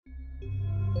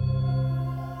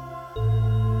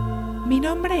Mi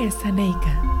nombre es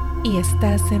Aneika y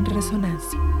estás en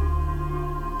Resonancia.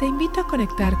 Te invito a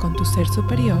conectar con tu ser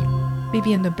superior,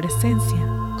 viviendo en presencia,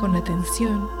 con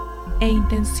atención e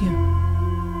intención.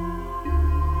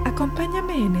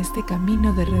 Acompáñame en este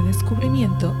camino de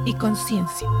redescubrimiento y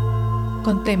conciencia,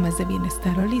 con temas de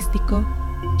bienestar holístico,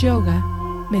 yoga,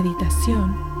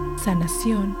 meditación,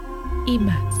 sanación y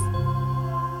más.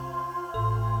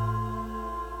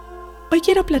 Hoy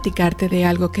quiero platicarte de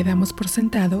algo que damos por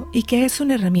sentado y que es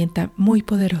una herramienta muy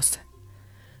poderosa: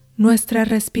 nuestra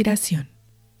respiración.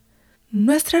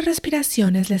 Nuestra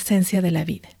respiración es la esencia de la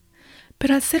vida,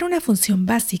 pero al ser una función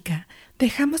básica,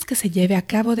 dejamos que se lleve a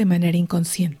cabo de manera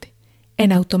inconsciente,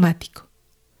 en automático.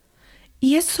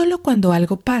 Y es solo cuando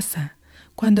algo pasa,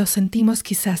 cuando sentimos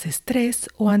quizás estrés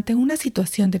o ante una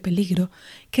situación de peligro,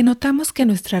 que notamos que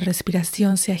nuestra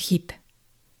respiración se agita.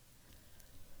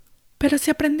 Pero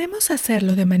si aprendemos a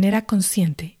hacerlo de manera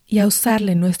consciente y a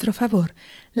usarla en nuestro favor,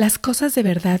 las cosas de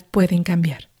verdad pueden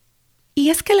cambiar. Y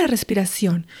es que la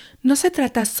respiración no se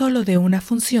trata solo de una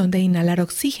función de inhalar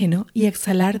oxígeno y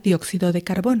exhalar dióxido de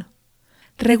carbono.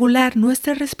 Regular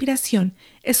nuestra respiración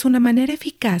es una manera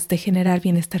eficaz de generar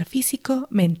bienestar físico,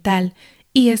 mental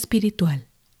y espiritual.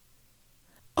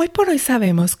 Hoy por hoy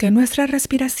sabemos que nuestra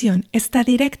respiración está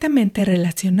directamente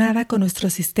relacionada con nuestro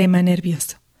sistema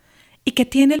nervioso y que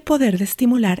tiene el poder de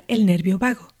estimular el nervio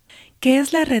vago, que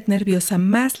es la red nerviosa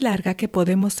más larga que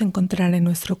podemos encontrar en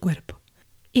nuestro cuerpo,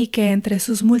 y que entre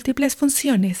sus múltiples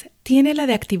funciones tiene la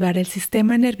de activar el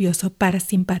sistema nervioso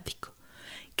parasimpático,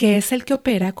 que es el que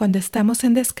opera cuando estamos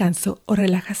en descanso o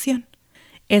relajación,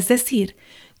 es decir,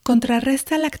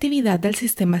 contrarresta la actividad del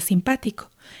sistema simpático,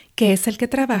 que es el que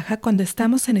trabaja cuando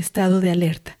estamos en estado de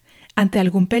alerta, ante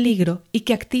algún peligro y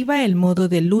que activa el modo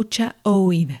de lucha o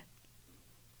huida.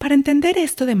 Para entender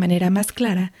esto de manera más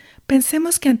clara,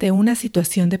 pensemos que ante una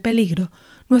situación de peligro,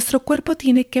 nuestro cuerpo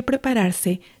tiene que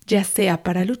prepararse ya sea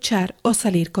para luchar o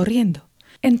salir corriendo.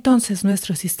 Entonces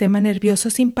nuestro sistema nervioso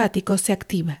simpático se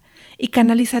activa y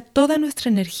canaliza toda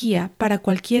nuestra energía para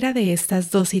cualquiera de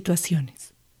estas dos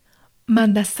situaciones.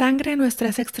 Manda sangre a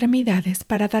nuestras extremidades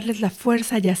para darles la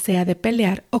fuerza ya sea de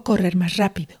pelear o correr más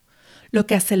rápido, lo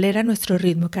que acelera nuestro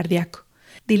ritmo cardíaco.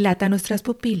 Dilata nuestras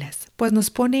pupilas, pues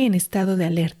nos pone en estado de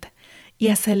alerta y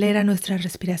acelera nuestra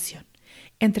respiración,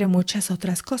 entre muchas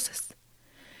otras cosas.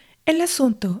 El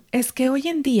asunto es que hoy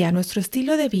en día nuestro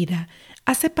estilo de vida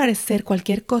hace parecer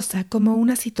cualquier cosa como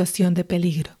una situación de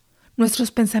peligro.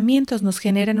 Nuestros pensamientos nos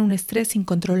generan un estrés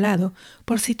incontrolado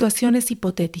por situaciones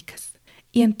hipotéticas,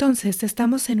 y entonces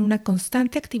estamos en una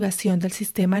constante activación del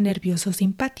sistema nervioso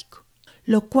simpático,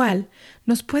 lo cual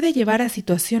nos puede llevar a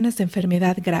situaciones de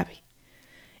enfermedad grave.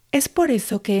 Es por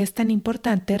eso que es tan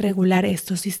importante regular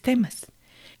estos sistemas.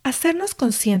 Hacernos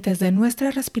conscientes de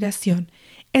nuestra respiración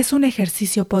es un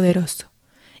ejercicio poderoso,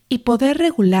 y poder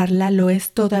regularla lo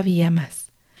es todavía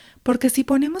más. Porque si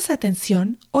ponemos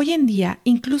atención, hoy en día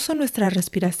incluso nuestra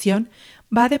respiración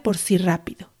va de por sí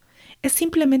rápido. Es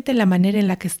simplemente la manera en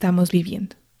la que estamos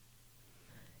viviendo.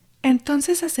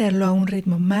 Entonces hacerlo a un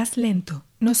ritmo más lento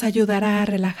nos ayudará a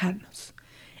relajarnos,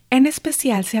 en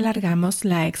especial si alargamos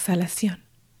la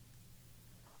exhalación.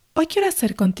 Hoy quiero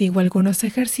hacer contigo algunos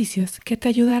ejercicios que te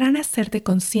ayudarán a hacerte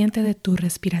consciente de tu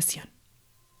respiración.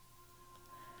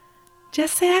 Ya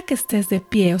sea que estés de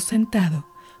pie o sentado,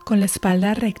 con la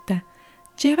espalda recta,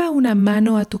 lleva una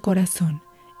mano a tu corazón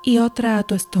y otra a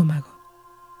tu estómago.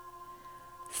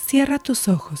 Cierra tus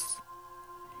ojos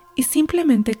y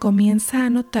simplemente comienza a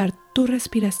notar tu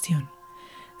respiración,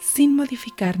 sin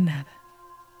modificar nada.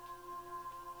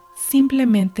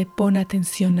 Simplemente pon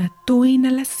atención a tu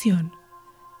inhalación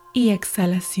y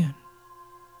exhalación.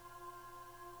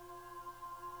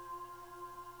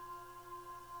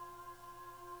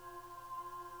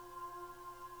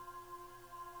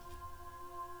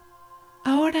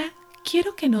 Ahora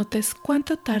quiero que notes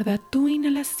cuánto tarda tu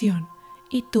inhalación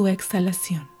y tu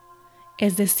exhalación.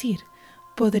 Es decir,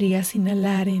 podrías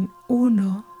inhalar en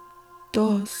 1,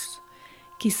 2,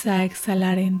 quizá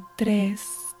exhalar en 3,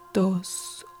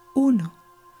 2, 1.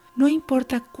 No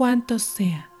importa cuánto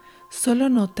sea. Solo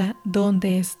nota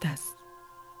dónde estás.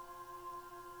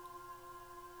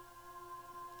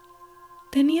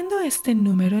 Teniendo este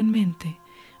número en mente,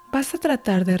 vas a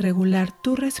tratar de regular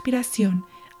tu respiración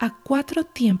a 4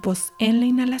 tiempos en la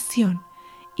inhalación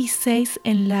y 6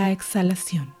 en la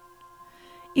exhalación.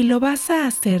 Y lo vas a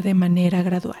hacer de manera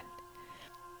gradual.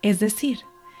 Es decir,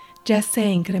 ya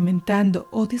sea incrementando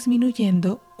o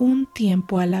disminuyendo un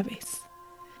tiempo a la vez.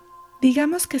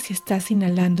 Digamos que si estás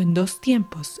inhalando en 2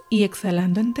 tiempos y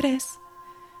exhalando en 3,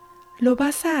 lo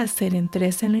vas a hacer en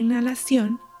 3 en la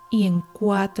inhalación y en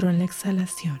 4 en la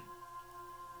exhalación.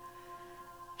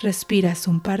 Respiras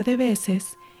un par de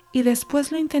veces y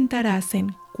después lo intentarás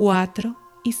en 4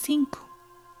 y 5.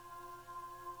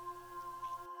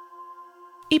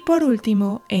 Y por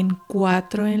último, en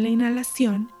 4 en la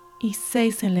inhalación y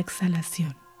 6 en la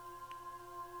exhalación.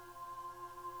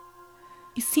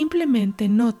 Y simplemente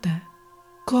nota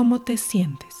cómo te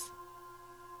sientes.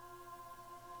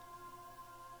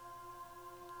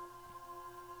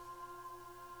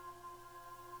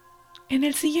 En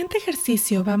el siguiente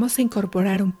ejercicio vamos a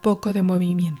incorporar un poco de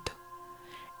movimiento.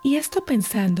 Y esto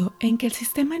pensando en que el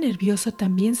sistema nervioso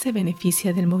también se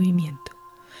beneficia del movimiento.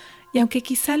 Y aunque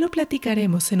quizá lo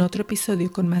platicaremos en otro episodio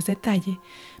con más detalle,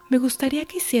 me gustaría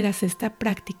que hicieras esta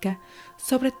práctica,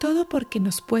 sobre todo porque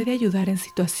nos puede ayudar en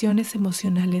situaciones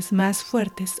emocionales más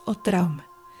fuertes o trauma,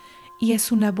 y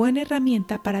es una buena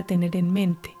herramienta para tener en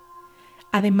mente,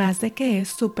 además de que es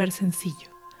súper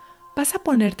sencillo. Vas a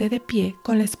ponerte de pie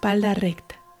con la espalda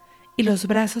recta y los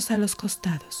brazos a los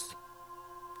costados.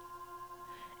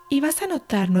 Y vas a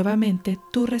notar nuevamente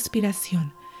tu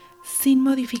respiración sin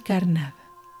modificar nada.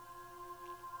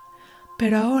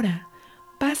 Pero ahora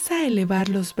vas a elevar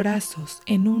los brazos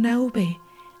en una V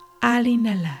al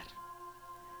inhalar,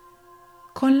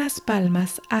 con las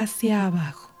palmas hacia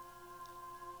abajo.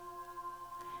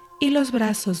 Y los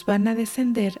brazos van a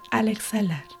descender al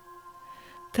exhalar,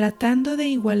 tratando de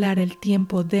igualar el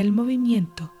tiempo del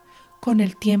movimiento con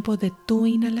el tiempo de tu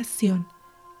inhalación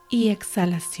y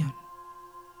exhalación.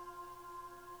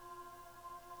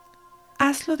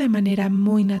 Hazlo de manera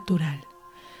muy natural.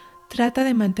 Trata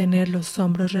de mantener los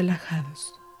hombros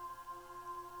relajados.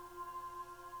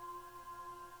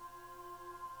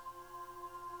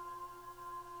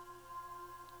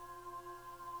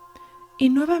 Y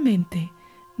nuevamente,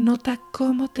 nota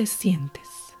cómo te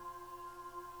sientes.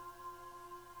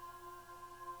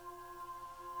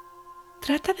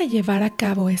 Trata de llevar a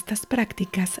cabo estas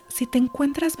prácticas si te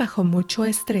encuentras bajo mucho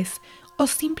estrés o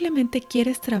simplemente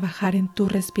quieres trabajar en tu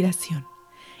respiración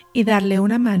y darle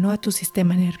una mano a tu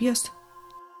sistema nervioso.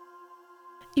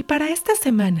 Y para esta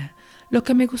semana, lo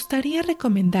que me gustaría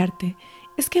recomendarte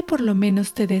es que por lo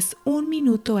menos te des 1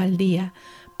 minuto al día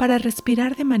para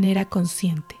respirar de manera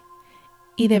consciente,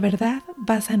 y de verdad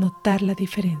vas a notar la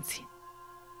diferencia.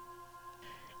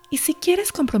 Y si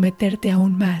quieres comprometerte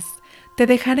aún más, te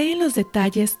dejaré en los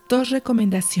detalles 2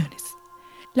 recomendaciones.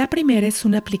 La primera es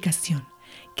una aplicación,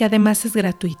 que además es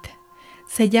gratuita.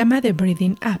 Se llama The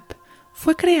Breathing App.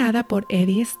 Fue creada por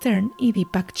Eddie Stern y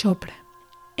Deepak Chopra.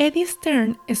 Eddie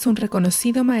Stern es un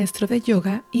reconocido maestro de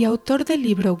yoga y autor del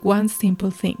libro One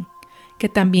Simple Thing, que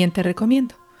también te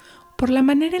recomiendo, por la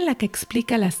manera en la que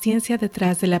explica la ciencia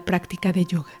detrás de la práctica de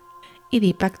yoga. Y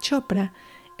Deepak Chopra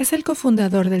es el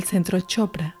cofundador del Centro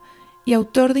Chopra y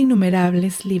autor de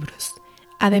innumerables libros,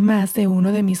 además de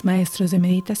uno de mis maestros de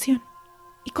meditación.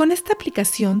 Y con esta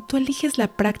aplicación tú eliges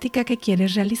la práctica que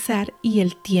quieres realizar y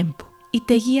el tiempo, y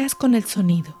te guías con el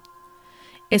sonido.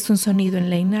 Es un sonido en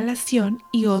la inhalación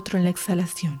y otro en la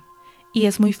exhalación, y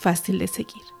es muy fácil de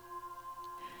seguir.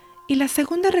 Y la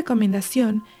segunda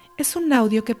recomendación es un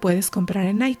audio que puedes comprar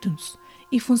en iTunes,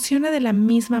 y funciona de la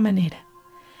misma manera.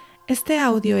 Este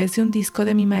audio es de un disco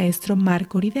de mi maestro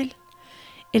Mark Uridel.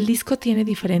 El disco tiene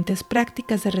diferentes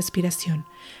prácticas de respiración,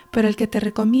 pero el que te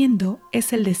recomiendo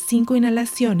es el de 5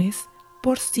 inhalaciones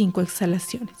por 5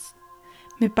 exhalaciones.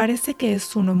 Me parece que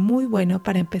es uno muy bueno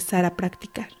para empezar a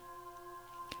practicar.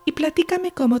 Y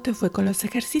platícame cómo te fue con los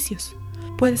ejercicios.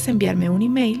 Puedes enviarme un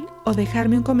email o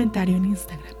dejarme un comentario en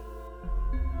Instagram.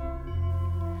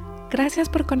 Gracias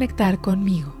por conectar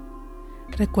conmigo.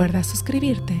 Recuerda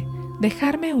suscribirte,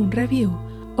 dejarme un review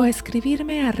o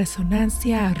escribirme a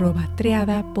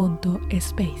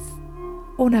resonancia@triada.space.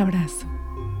 Un abrazo.